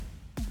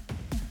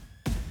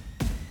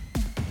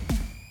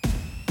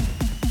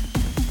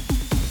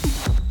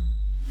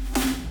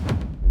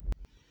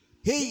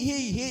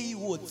Hey,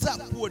 what's up,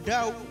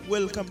 wadau?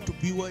 Welcome to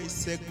BY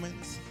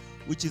Segments,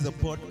 which is a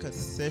podcast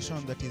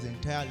session that is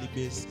entirely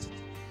based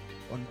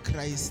on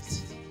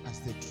Christ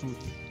as the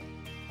truth,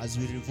 as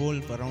we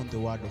revolve around the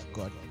Word of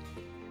God.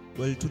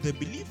 Well, to the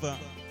believer,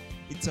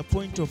 it's a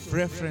point of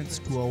reference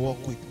to our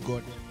walk with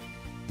God,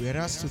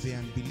 whereas to the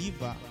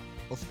unbeliever,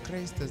 of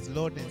Christ as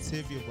Lord and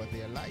Savior over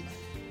their life,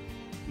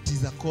 it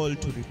is a call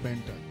to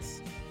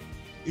repentance.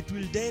 It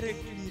will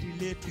directly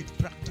relate with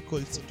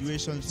practical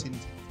situations in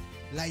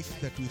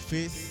life that we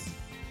face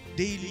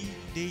daily,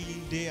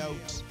 day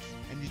out,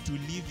 and it will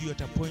leave you at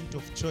a point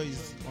of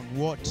choice on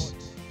what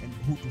and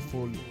who to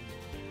follow.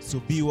 So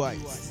be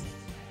wise.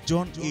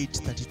 John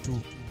 8:32.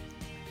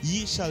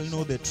 Ye shall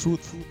know the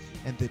truth,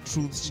 and the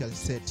truth shall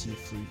set you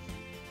free.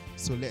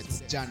 So let's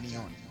journey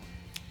on.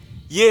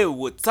 Yeah,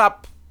 what's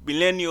up,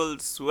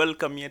 millennials?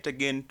 Welcome yet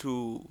again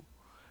to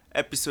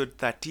episode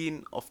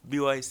 13 of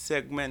BY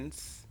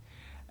Segments.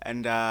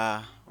 And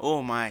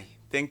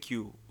thank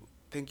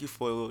you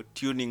for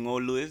tuning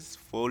always,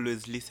 for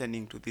always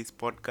listening to this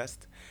podcast.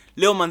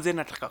 Leo manze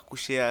nataka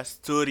kushare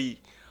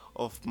story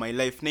of my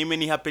life. Na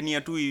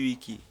imenihapenia tu hii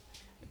wiki.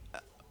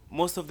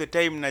 Most of the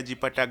time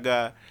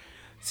najipataga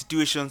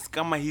situations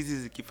kama hizi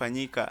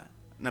zikifanyika,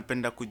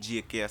 napenda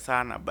kujiekea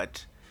sana, but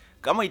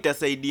kama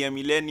itasaidia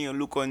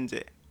millennial uko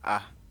nje,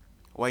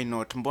 why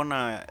not?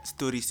 Mbona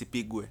story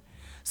sipigwe?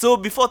 So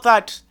before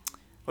that,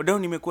 wadau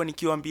nimekuwa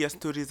nikiwaambia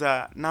stories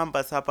za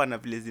numbers hapa na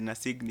vile zina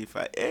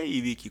signify.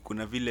 Hii wiki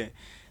kuna vile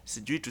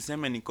sijui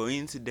tuseme ni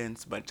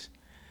coincidence, but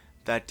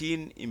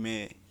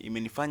 13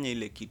 imenifanya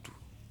ile kitu.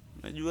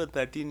 Najua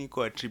 13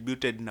 iko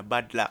attributed na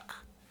bad luck.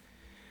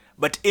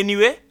 But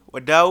anyway,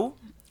 wadau,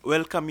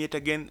 welcome yet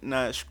again.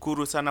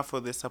 Nashukuru sana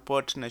for the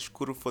support,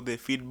 nashukuru for the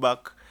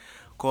feedback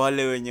kwa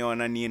wale wenye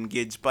wanani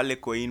engage pale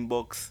kwa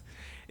inbox.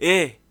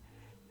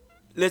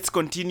 Let's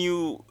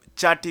continue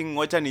chatting.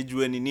 Wacha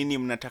nijue ni nini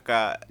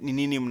mnataka, ni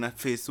nini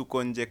mnaface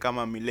huko nje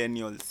kama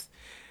millennials.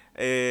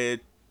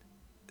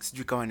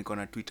 Sijui kama niko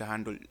na Twitter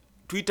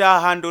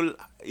handle,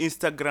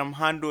 Instagram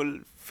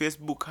handle,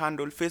 Facebook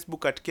handle,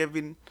 Facebook at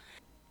Kevin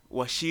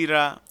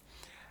Washira,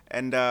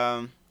 and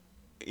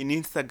in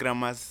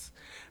Instagram as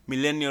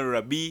Millennial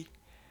Rabi.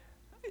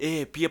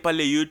 Pia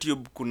pale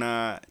YouTube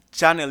kuna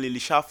channel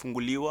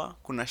ilishafunguliwa,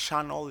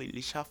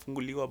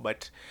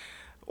 but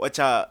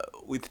wacha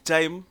with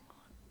time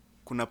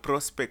kuna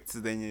prospects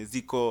zenye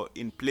ziko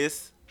in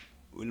place.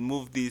 We'll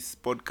move this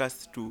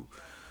podcast to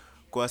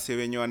kwa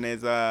wenye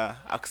wanaweza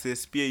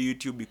access pia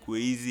YouTube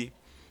ikuwe easy,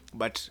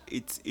 but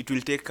it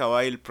will take a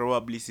while,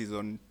 probably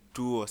season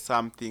 2 or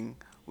something,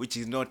 which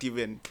is not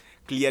even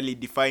clearly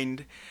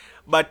defined.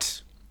 But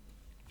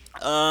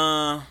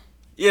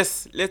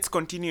yes, let's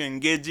continue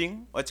engaging.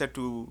 Wacha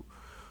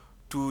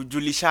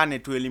tujulishane,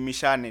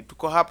 tuelimishane.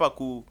 Tuko hapa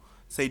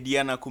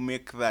kusaidiana ku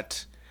make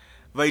that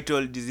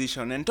vital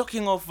decision. And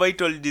talking of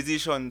vital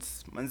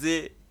decisions,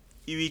 manze,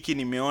 hii wiki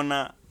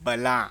nimeona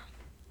balaa.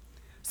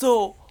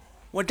 So,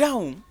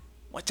 wadau,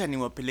 wacha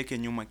niwapeleke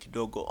nyuma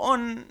kidogo.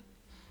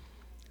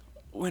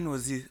 When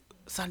was it?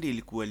 Sunday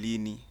ilikuwa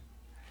lini?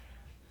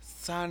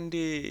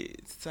 Sunday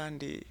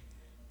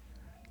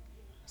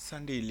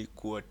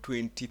ilikuwa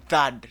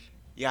 23rd.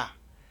 Yeah.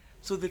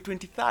 So the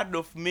 23rd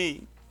of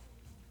May,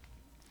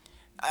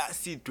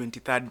 si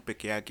 23rd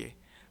peke yake,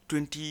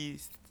 22nd,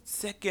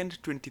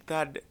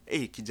 23rd,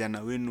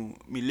 kijana wenu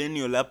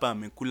millennial hapa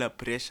amekula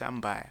pressure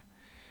mbaya.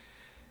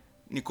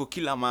 Niko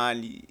kila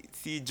mahali,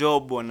 si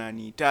job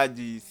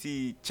wananihitaji,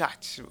 si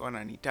church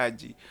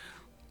wananihitaji.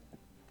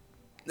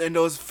 And I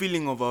was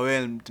feeling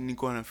overwhelmed.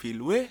 Niko na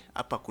feel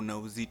hapa kuna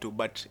uzito,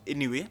 but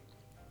anyway,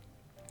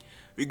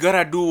 we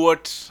gotta do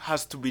what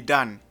has to be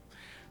done.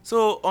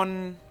 So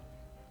on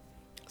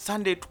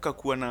Sunday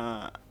tukakuwa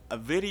na a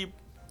very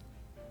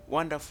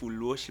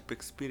wonderful worship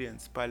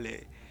experience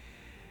pale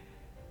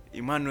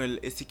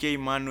SK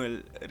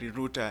Emmanuel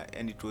Riruta,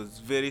 and it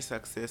was very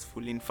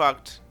successful. In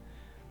fact,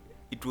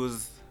 it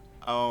was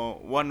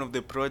one of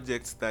the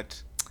projects that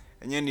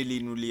yenyewe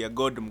niliinulia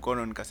God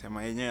mkono,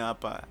 nikasema yenyewe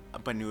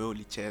hapa ni wewe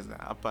ulicheza,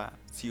 hapa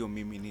sio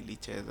mimi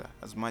nilicheza,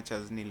 as much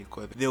as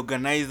nilikuwa the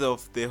organizer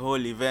of the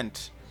whole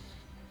event.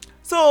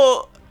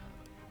 So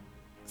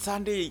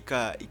Sunday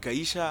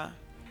ikaisha.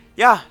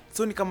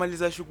 So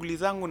nikamaliza shughuli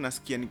zangu,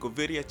 nasikia niko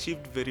very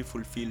achieved, very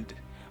fulfilled.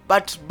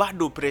 But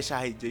bado pressure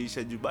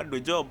haijaisha juu bado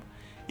job.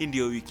 Hii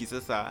ndio wiki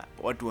sasa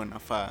watu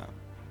wanafaa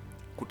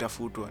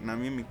kutafutwa, na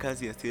mimi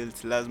kazi ya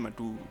sales lazima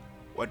tu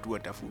watu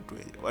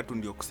watafutwe. Watu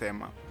ndio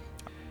kusema.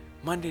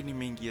 Monday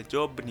nimeingia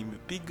job,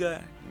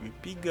 nimepiga.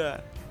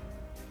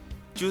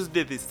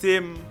 Tuesday the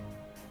same,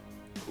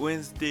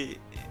 Wednesday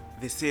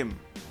the same.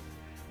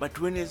 But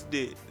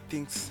Wednesday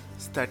things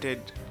started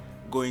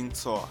going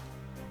sour.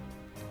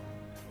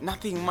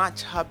 Nothing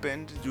much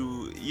happened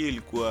juu hiyo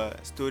ilikuwa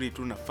story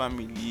tu na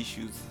family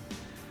issues.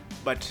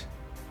 But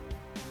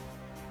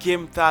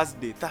came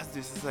Thursday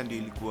sasa ndio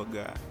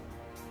ilikuwaga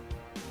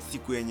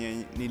siku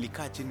yenye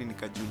nilikaa chini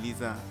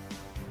nikajiuliza,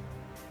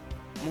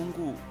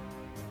 Mungu,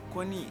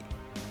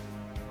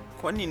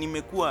 kwani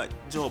nimekuwa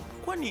job?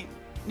 Kwani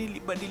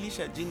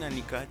nilibadilisha jina,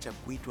 nikaacha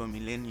kuitwa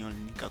millennial,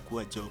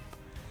 nikakuwa job.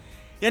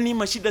 Yani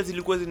mashida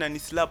zilikuwa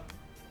zinanislap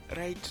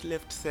right,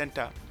 left,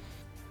 center.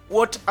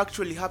 What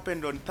actually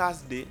happened on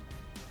Thursday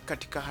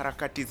katika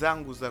harakati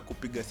zangu za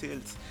kupiga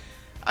sales,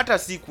 hata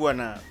sikuwa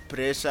na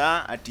pressure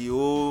ati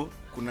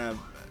kuna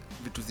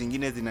vitu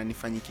zingine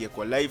zinanifanyikia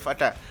kwa life,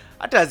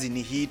 hata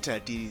zinihit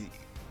ati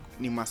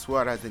ni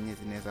maswara zenye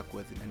zinaweza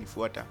kuwa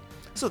zinanifuata.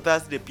 So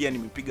Thursday pia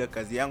nimepiga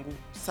kazi yangu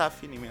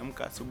safi,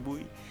 nimeamka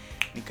asubuhi,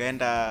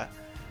 nikaenda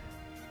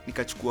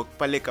nikachukua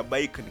pale ka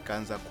bike,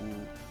 nikaanza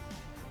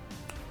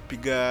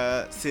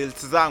kupiga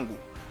sales zangu.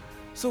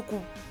 So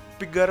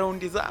kupiga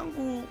raundi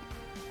zangu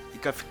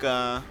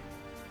ikafika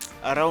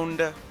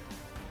around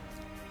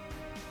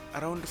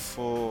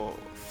 4:10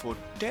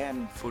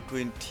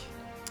 4:20,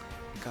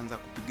 nikaanza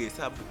kupiga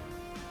hesabu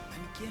na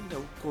nikienda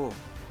huko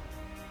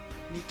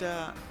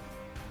nita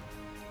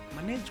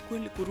manage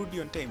kweli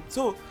kurudi on time.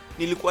 So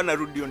nilikuwa na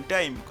rudi on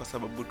time kwa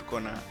sababu tuko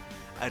na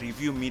a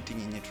review meeting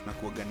yenye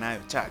tunakuaga nayo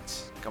church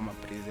kama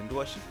praise and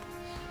worship.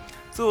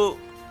 So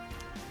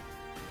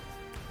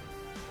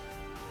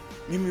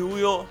mimi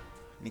huyo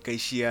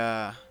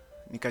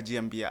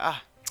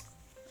nikajiambia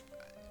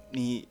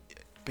ni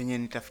penye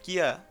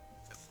nitafikia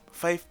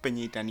 5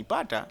 penye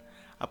itanipata,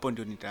 hapo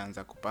ndio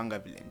nitaanza kupanga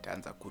vile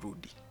nitaanza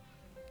kurudi.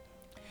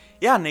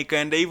 Na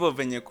ikaenda hivyo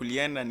venye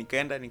kulienda,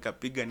 nikaenda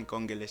nikapiga,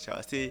 nikaongelesha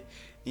wase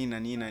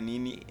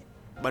nini,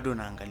 bado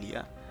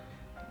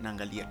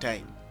naangalia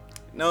time.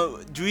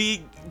 Now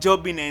jui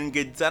job ina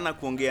engage sana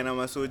kuongea na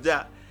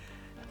masoja.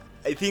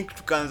 I think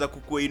tukaanza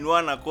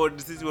kukuinua na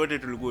code, sisi wote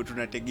tulikuwa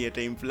tunategea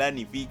time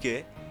fulani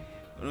ifike.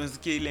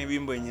 Unasikia ile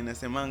wimbo yenye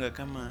nasemanga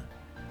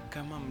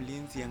kama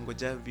mlinzi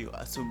angojavyo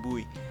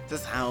asubuhi.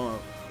 Sasa hao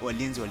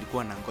walinzi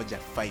walikuwa wanangoja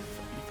 5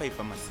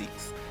 ama 6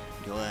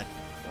 ndio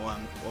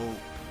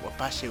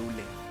wapashe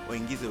ule,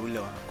 waingize ule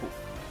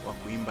wa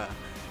kuimba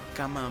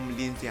kama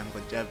mlinzi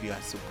angojavyo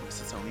asubuhi.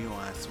 Sasa huyo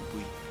wa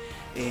asubuhi.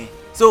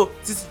 So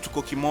sisi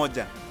tuko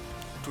kimoja.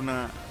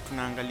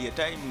 Tunaangalia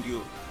time,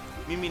 ndio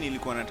mimi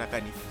nilikuwa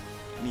nataka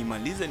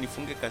nimalize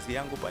nifunge kazi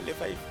yangu pale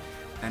 5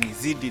 na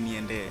nizidi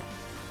niende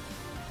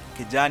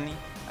Kijani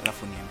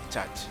alafu niende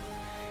church.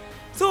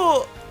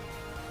 So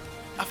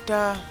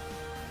after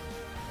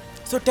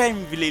time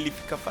vile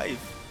ilifika 5,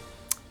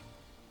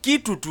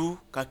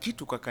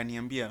 kitu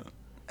kakaniambia,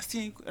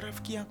 si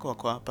rafiki yako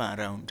wako hapa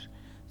around,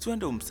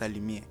 tuende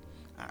umsalimie.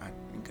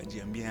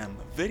 Nikajiambia I'm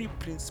a very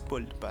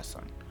principled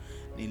person.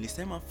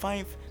 Nilisema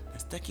 5 na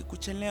sitaki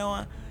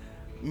kuchelewa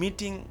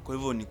meeting, kwa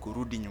hivyo ni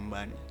kurudi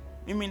nyumbani.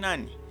 Mimi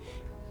nani?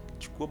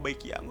 Chukua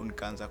bike yangu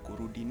nikaanza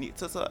kurudi.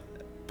 Sasa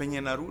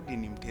penye narudi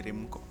ni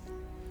mteremko.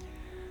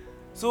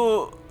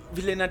 So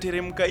vile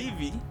nateremka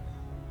hivi,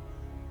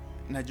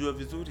 najua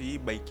vizuri hii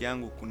bike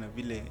yangu kuna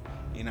vile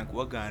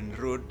inakuwaga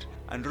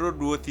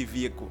unroad worthy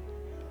vehicle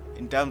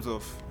in terms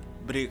of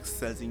brakes.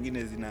 Saa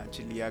zingine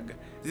zinaachiliaga,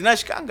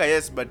 zinashikanga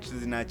yes, but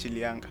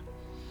zinaachilianga.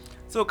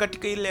 So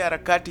katika ile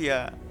harakati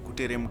ya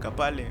kuteremka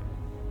pale,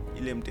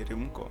 ile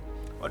mteremko,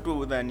 watu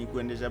hudhani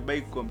kuendesha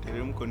bike kwa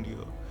mteremko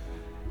ndio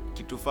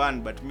kitu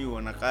fun, but mi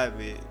wanakaa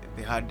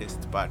the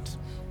hardest part.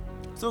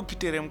 So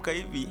kiteremka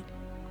hivi,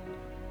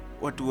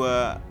 watu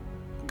wa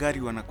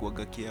gari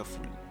wanakuaga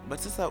careful, but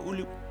sasa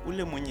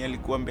ule mwenye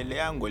alikuwa mbele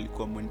yangu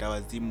alikuwa mwenda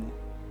wazimu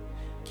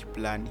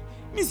kiplani.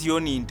 Mimi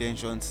sioni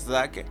intentions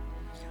zake.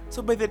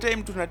 So by the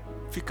time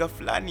tunafika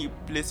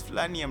place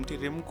fulani ya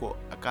mteremko,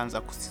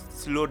 akaanza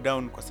slow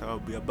down kwa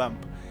sababu ya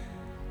bump.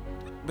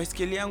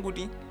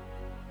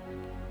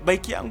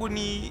 Bike yangu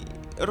ni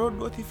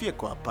roadworthy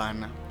vehicle?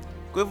 Hapana.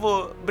 Kwa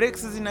hivyo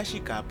brakes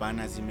zinashika?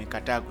 Hapana,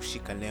 zimekataa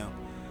kushika leo.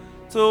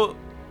 So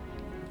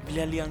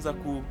vile alianza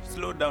ku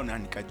slow down, na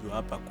nikajua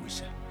hapa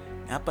kuisha.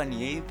 Na hapa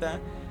ni either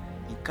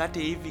nikate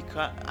hivi,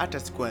 hata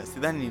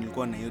sidhani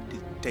nilikuwa na hiyo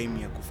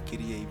time ya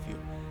kufikiria hivyo.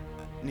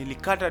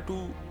 Nilikata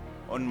tu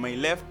on my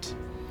left,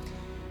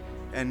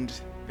 and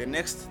the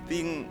next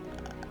thing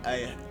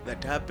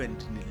that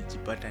happened,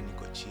 nilijipata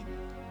niko chini.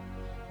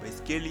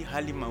 Baiskeli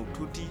hali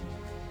maututi,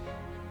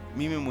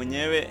 mimi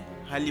mwenyewe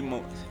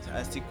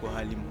sikuwa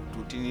hali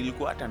maututi,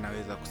 nilikuwa hata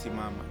naweza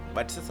kusimama.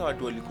 But sasa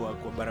watu walikuwa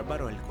kwa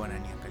barabara walikuwa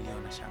wananiangalia,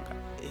 wanashanga,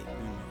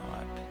 mimi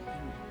wapi?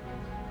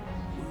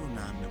 Huyu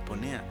na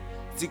ameponea.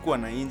 Sikuwa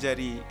na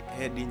injury,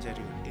 head injury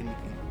or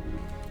anything.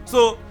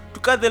 So to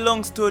cut the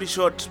long story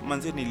short,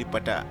 manze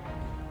nilipata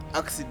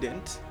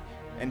accident,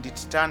 and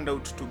it turned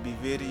out to be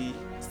very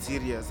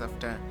serious.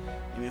 After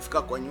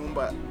nimefika kwa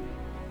nyumba,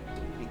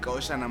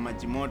 nikaosha na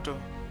maji moto,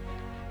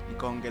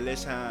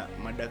 nikaongelesha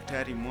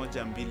madaktari 1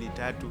 2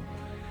 3.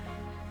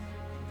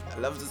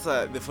 Alafu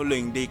sasa the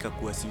following day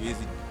ikakuwa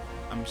siwezi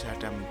amsha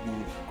hata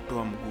mguu,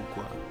 kutoa mguu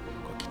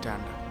kwa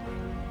kitanda.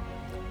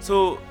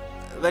 So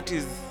that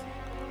is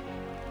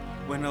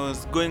when I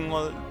was going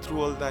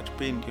through all that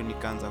pain, ndio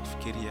nikaanza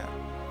kufikiria,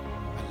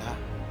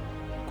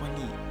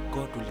 kwani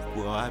God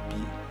ulikuwa wapi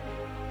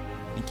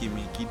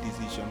nikimake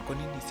decision? Kwa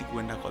nini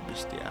sikuenda kwa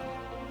beshte yangu?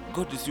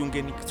 God,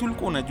 si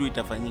ulikuwa unajua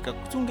itafanyika,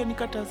 si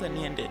ungenikataza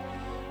niende?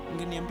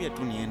 Ungeniambia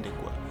tu niende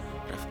kwa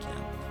rafiki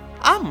yangu.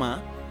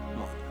 Ama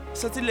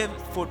Sasa ile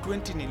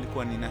 420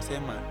 nilikuwa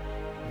ninasema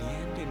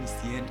niende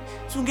nisiende,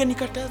 si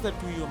ungenikataza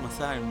tu hiyo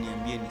masaa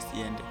niambie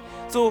nisiende.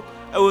 So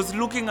I was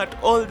looking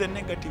at all the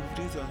negative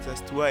reasons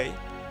as to why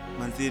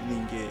manzi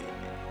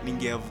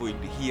ninge avoid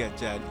hii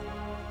ajali.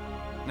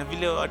 Na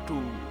vile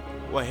watu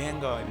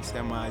wahenga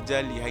walisema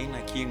ajali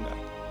haina kinga,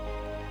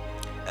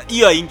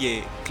 hiyo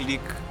hainge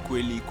click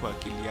kweli kwa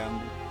akili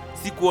yangu.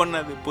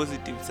 Sikuona the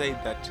positive side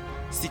that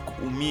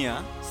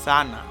sikuumia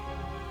sana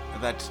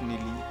that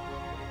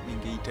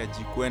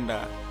ningehitaji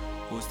kwenda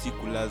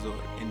usiku lazo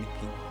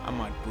anything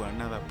ama to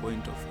another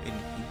point of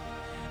anything.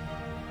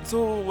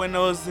 So when I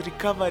was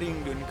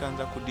recovering ndio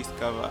nikaanza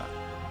kudiscover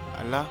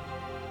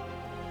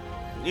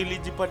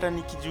nilijipata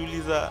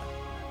nikijiuliza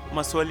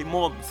maswali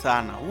mob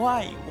sana.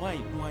 Why?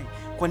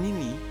 Kwa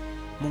nini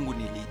Mungu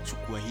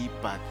nilichukua hii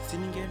path? Si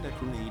ningeenda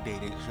tu na hii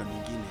direction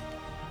nyingine,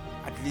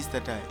 at least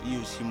hata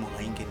hiyo shimo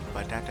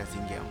haingenipata, hata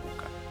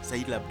zingeanguka.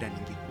 Sasa labda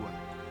ningekuwa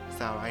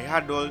sawa. I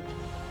had all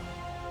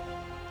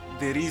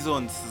the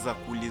reasons za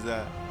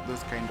kuuliza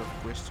those kind of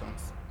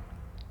questions.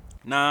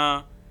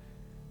 Na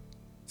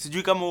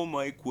sijui kama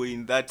umewahi kuwa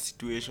in that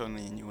situation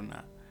yenye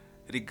una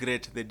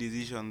regret the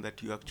decision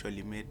that you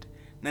actually made.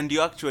 Na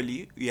ndio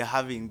actually we are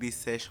having these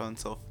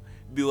sessions of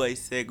BY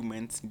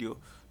segments ndio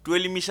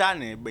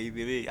tuelimishane. By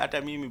the way,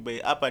 hata mimi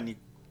hapa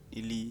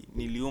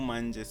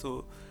niliuma nje,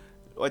 so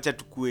wacha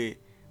tukue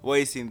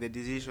wise in the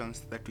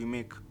decisions that we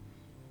make.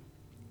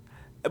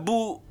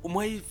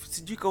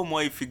 Sijui kama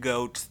umewahi figure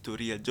out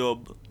story ya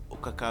Job,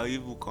 ukakaa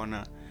hivi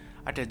ukaona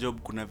hata Job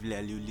kuna vile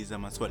aliuliza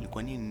maswali,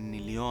 kwa nini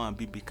nilioa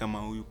bibi kama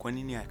huyu, kwa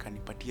nini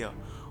akanipatia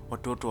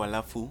watoto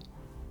alafu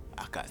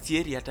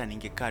sieri hata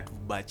ningekaa tu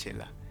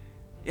bachelor.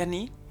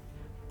 Yani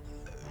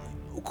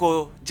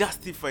uko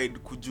justified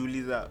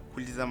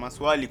kuuliza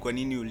maswali, kwa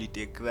nini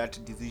ulitake that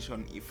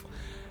decision if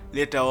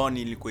later on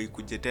ilikuwa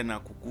ikuje tena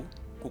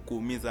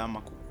kukuumiza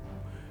ama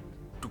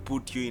to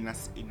put you in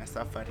a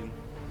suffering.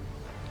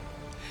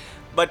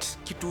 But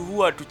kitu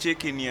huwa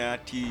tucheke ni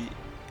ati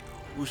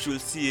we should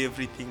see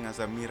everything as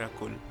a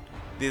miracle.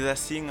 There's a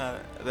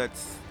singer that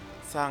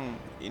sang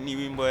ni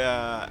wimbo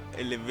ya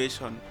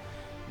Elevation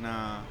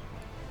na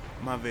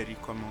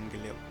Maverick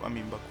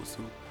wameimba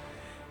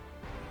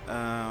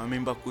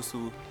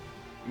kuhusu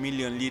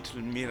Million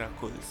Little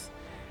Miracles,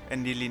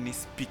 and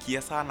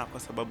ilinispikia sana kwa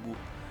sababu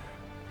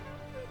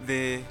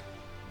the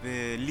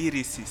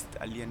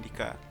lyricist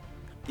aliandika,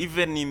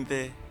 even in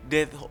the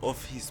death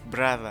of his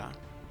brother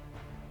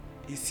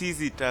he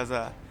sees it as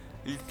a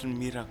little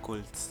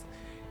miracles.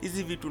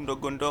 Hizi vitu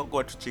ndogo ndogo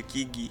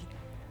atuchekigi,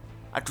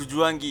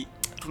 atujuangi,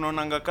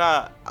 tunaonanga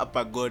kaa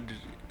hapa God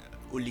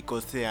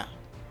ulikosea,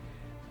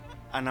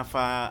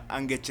 anafaa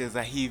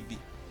angecheza hivi.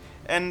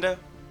 And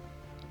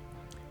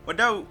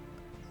wadau,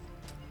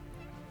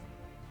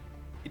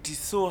 it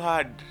is so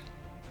hard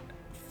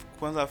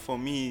kwanza for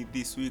me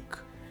this week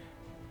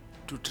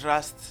to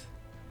trust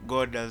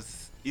God,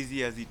 as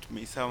easy as it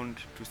may sound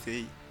to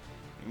say.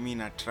 I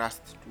mean, I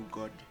trust to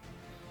God.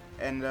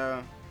 And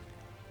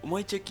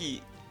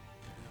umecheki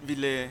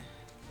vile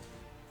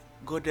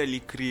God ali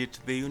create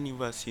the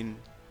universe in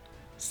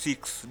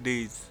 6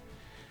 days,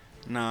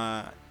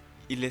 na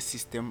ile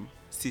system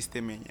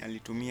yenye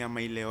alitumia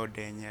ama ile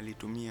order yenye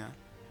alitumia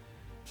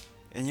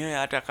yenyewe,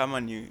 hata kama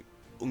ni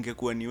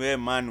ungekuwa ni wewe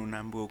man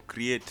unaambiwa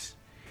create,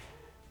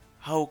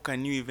 how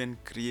can you even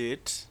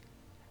create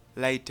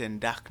light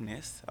and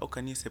darkness? How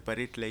can you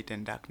separate light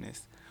and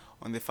darkness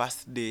on the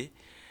first day?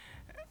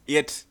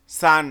 Yet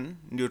sun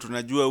ndio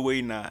tunajua huwa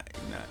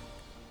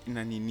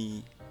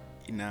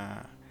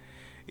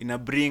ina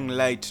bring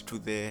light to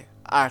the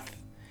earth,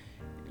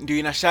 ndio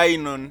ina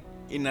shine on,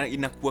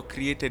 inakuwa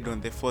created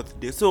on the 4th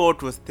day. So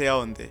what was there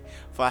on the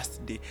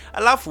first day?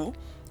 Alafu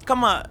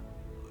kama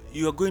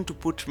you are going to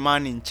put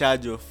man in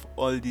charge of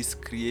all this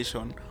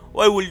creation,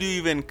 why would you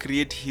even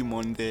create him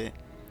on the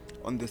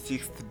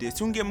 6th day?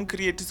 Si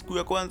ungemcreate siku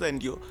ya kwanza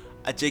ndio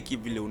acheki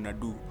vile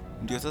unadu,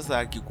 ndio sasa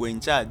akikuwa in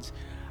charge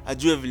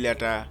ajue vile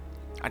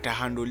ata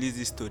handle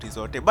hizi stories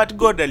zote. But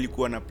God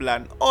alikuwa na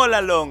plan all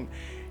along.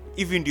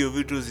 Hivi ndio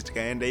vitu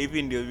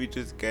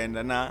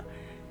zikaenda, na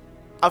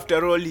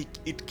after all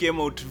it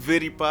came out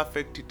very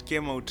perfect. It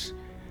came out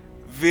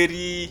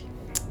very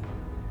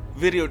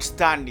very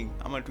outstanding,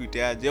 ama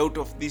tuiteaje, out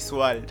of this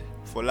world,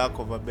 for lack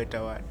of a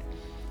better word.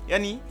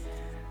 Yani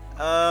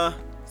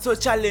so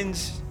challenge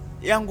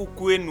yangu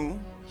kwenu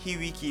hii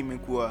wiki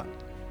imekuwa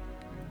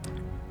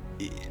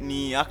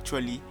ni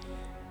actually,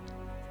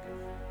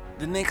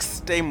 the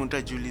next time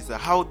utajiuliza,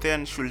 how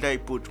then should I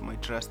put my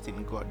trust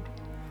in God?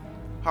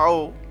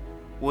 How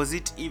was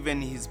it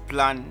even his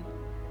plan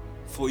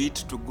for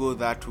it to go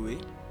that way?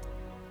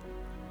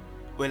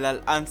 Well,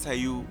 I'll answer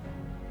you,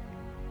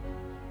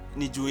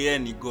 ni juu yeye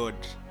ni God,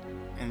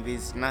 and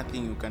there's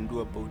nothing you can do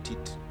about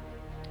it.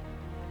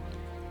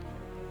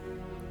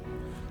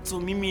 So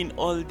mimi in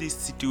all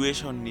this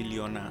situation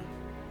niliona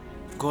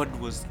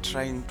God was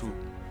trying to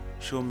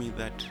show me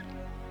that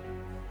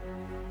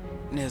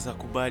naweza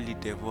kubali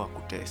devil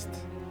akutest,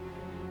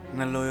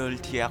 na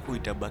loyalty yako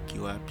itabaki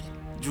wapi?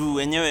 Juu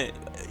wenyewe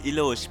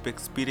ile worship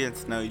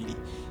experience na ili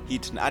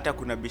hit, na hata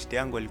kuna beshte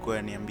yangu alikuwa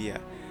ananiambia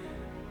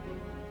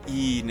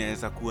hii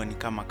inaweza kuwa ni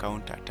kama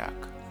counter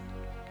attack.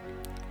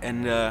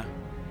 And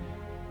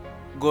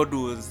God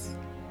was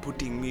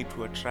putting me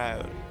to a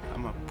trial,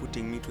 ama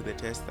putting me to the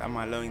test,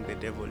 ama allowing the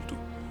devil to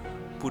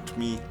put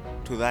me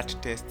to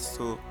that test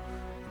so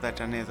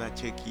that anaweza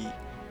cheki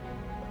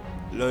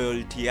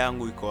loyalty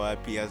yangu iko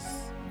wapi, as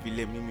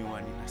vile mimi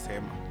huwa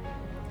ninasema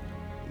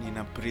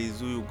nina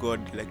praise huyu God,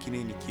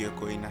 lakini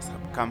nikiweko in a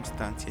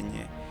circumstance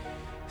yenye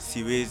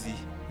siwezi,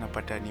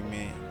 napata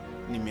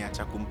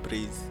nimeacha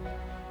kumpraise.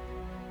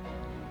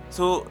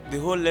 So the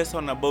whole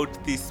lesson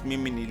about this,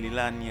 mimi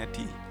nililani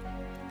ati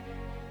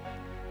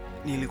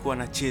nilikuwa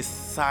na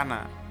chase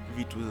sana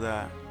vitu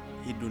za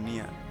hii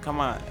dunia,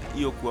 kama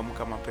hiyo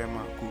kuamka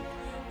mapema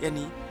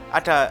yani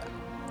hata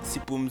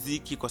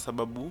sipumziki, kwa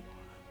sababu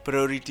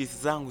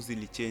priorities zangu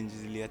zilichange,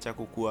 ziliacha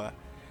kukua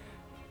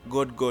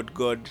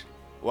God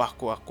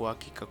wako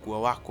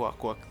ikakuwa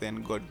wako then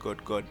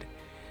God.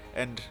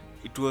 And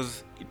it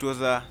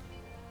was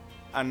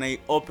an eye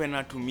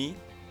opener to me.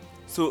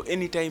 So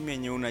anytime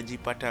yenye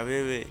unajipata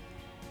wewe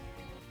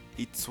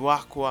it's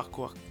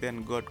wako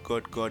then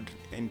God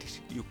and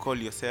you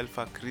call yourself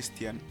a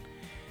Christian,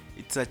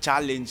 it's a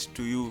challenge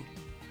to you,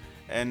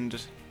 and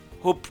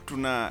hope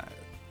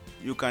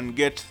you can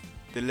get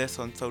the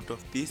lessons out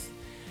of this.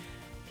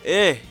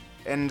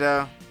 And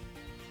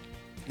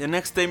the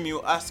next time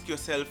you ask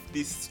yourself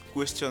these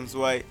questions,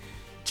 why,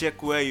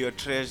 check where your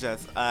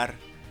treasures are.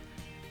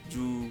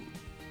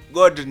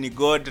 God ni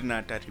God na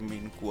ata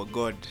remain kuwa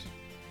God,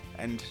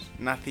 and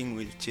nothing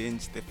will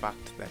change the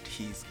fact that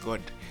he is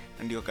God.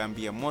 And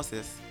yokaambia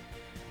Moses,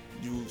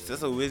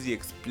 sasa uwezi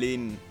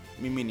explain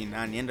mimi ni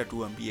nani, enda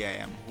tu ambia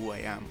I am who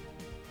I am.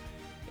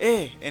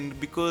 And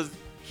because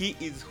he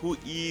is who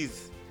he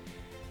is.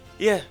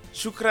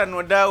 Shukran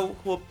wadau,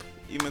 hope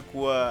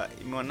imekuwa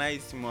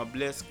nice, imewa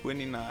bless,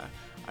 kweni na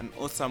an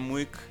awesome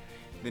week.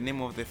 In the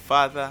name of the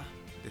Father,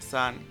 the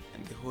Son,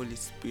 and the Holy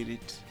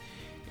Spirit.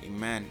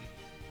 Amen.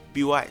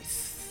 Be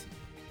wise.